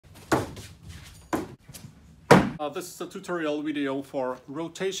This is a tutorial video for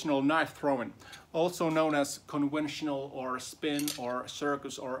rotational knife throwing, also known as conventional or spin or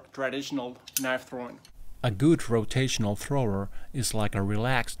circus or traditional knife throwing. A good rotational thrower is like a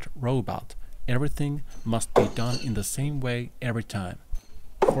relaxed robot. Everything must be done in the same way every time.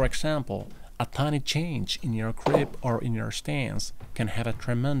 For example, a tiny change in your grip or in your stance can have a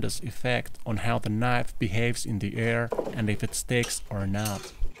tremendous effect on how the knife behaves in the air and if it sticks or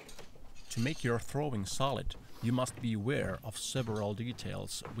not. To make your throwing solid, you must be aware of several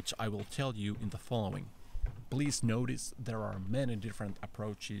details which I will tell you in the following. Please notice there are many different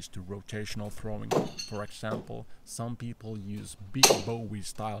approaches to rotational throwing. For example, some people use big Bowie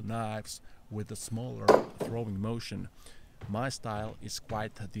style knives with a smaller throwing motion. My style is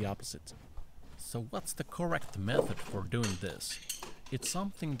quite the opposite. So what's the correct method for doing this? It's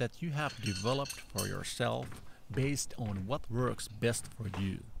something that you have developed for yourself based on what works best for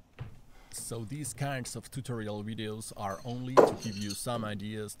you. So these kinds of tutorial videos are only to give you some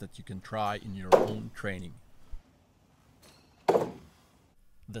ideas that you can try in your own training.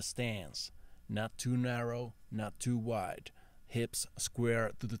 The stance. Not too narrow, not too wide. Hips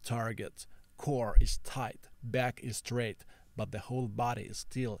square to the target. Core is tight, back is straight, but the whole body is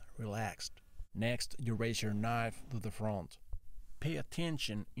still relaxed. Next, you raise your knife to the front. Pay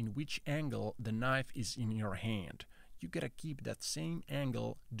attention in which angle the knife is in your hand. You gotta keep that same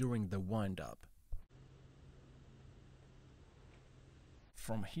angle during the wind-up.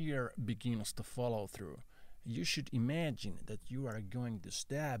 From here begins the follow-through. You should imagine that you are going to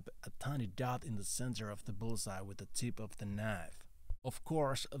stab a tiny dot in the center of the bullseye with the tip of the knife. Of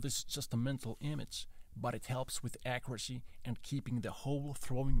course, this is just a mental image, but it helps with accuracy and keeping the whole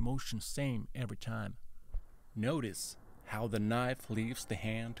throwing motion same every time. Notice how the knife leaves the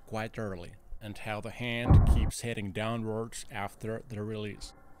hand quite early, and how the hand keeps heading downwards after the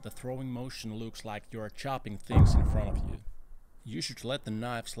release. The throwing motion looks like you are chopping things in front of you. You should let the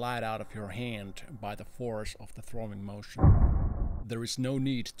knife slide out of your hand by the force of the throwing motion. There is no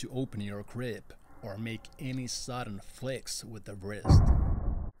need to open your grip or make any sudden flicks with the wrist.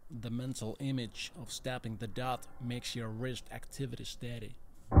 The mental image of stabbing the dot makes your wrist activity steady.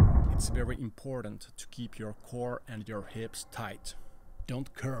 It's very important to keep your core and your hips tight.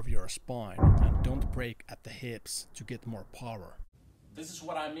 Don't curve your spine and don't break at the hips to get more power. This is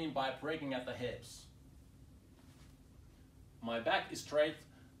what I mean by breaking at the hips. My back is straight,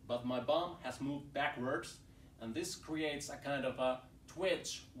 but my bum has moved backwards, and this creates a kind of a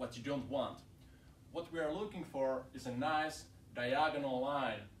twitch what you don't want. What we are looking for is a nice diagonal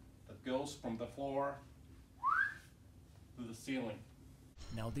line that goes from the floor to the ceiling.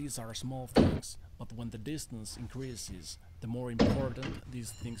 Now these are small things, but when the distance increases, the more important these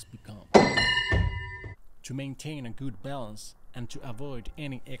things become. To maintain a good balance and to avoid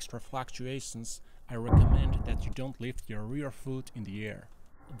any extra fluctuations, I recommend that you don't lift your rear foot in the air.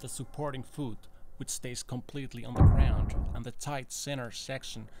 The supporting foot, which stays completely on the ground, and the tight center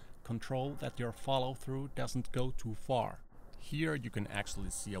section control that your follow-through doesn't go too far. Here you can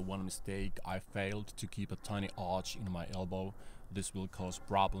actually see one mistake. I failed to keep a tiny arch in my elbow. This will cause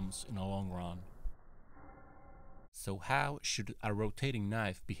problems in the long run. So how should a rotating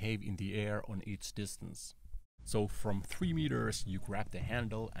knife behave in the air on each distance? So from 3 meters you grab the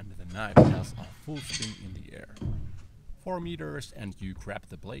handle and the knife does a full spin in the air. 4 meters and you grab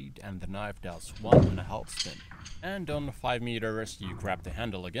the blade and the knife does 1.5 spin. And on 5 meters you grab the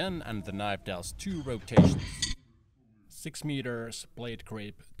handle again and the knife does 2 rotations. 6 meters, blade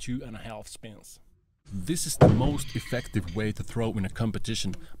grip, 2.5 spins. This is the most effective way to throw in a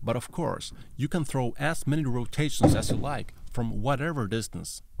competition, but of course, you can throw as many rotations as you like, from whatever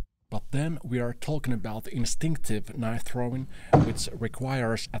distance. But then we are talking about instinctive knife throwing, which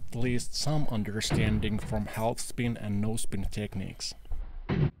requires at least some understanding from half spin and no spin techniques.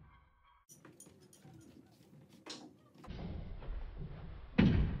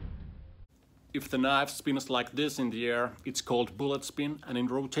 If the knife spins like this in the air, it's called bullet spin, and in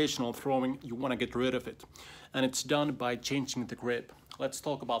rotational throwing you want to get rid of it. And it's done by changing the grip. Let's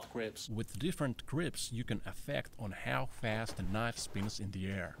talk about grips. With different grips you can affect on how fast the knife spins in the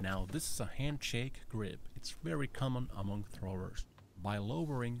air. Now this is a handshake grip. It's very common among throwers. By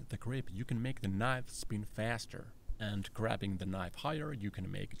lowering the grip you can make the knife spin faster, and grabbing the knife higher you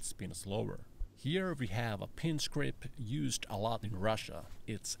can make it spin slower. Here we have a pinch grip used a lot in Russia.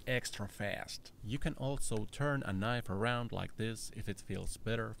 It's extra fast. You can also turn a knife around like this if it feels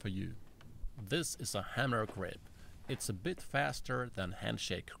better for you. This is a hammer grip. It's a bit faster than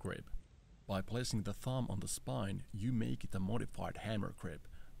handshake grip. By placing the thumb on the spine, you make it a modified hammer grip.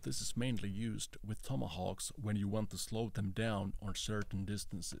 This is mainly used with tomahawks when you want to slow them down on certain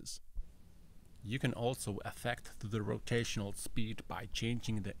distances. You can also affect the rotational speed by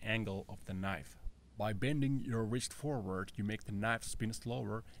changing the angle of the knife. By bending your wrist forward, you make the knife spin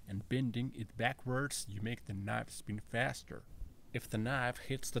slower, and bending it backwards, you make the knife spin faster. If the knife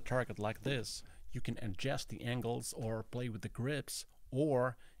hits the target like this, you can adjust the angles or play with the grips,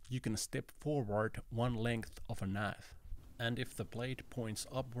 or you can step forward one length of a knife. And if the blade points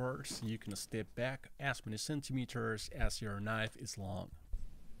upwards, you can step back as many centimeters as your knife is long.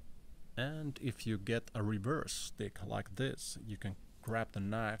 And if you get a reverse stick like this, you can grab the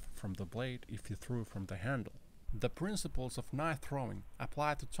knife from the blade if you throw from the handle. The principles of knife throwing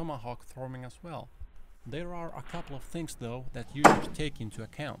apply to tomahawk throwing as well. There are a couple of things though that you should take into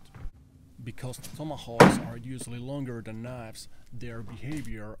account. Because tomahawks are usually longer than knives, their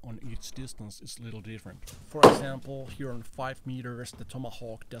behavior on each distance is a little different. For example, here on 5 meters the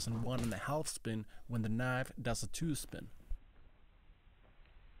tomahawk does a 1.5 spin when the knife does a 2 spin.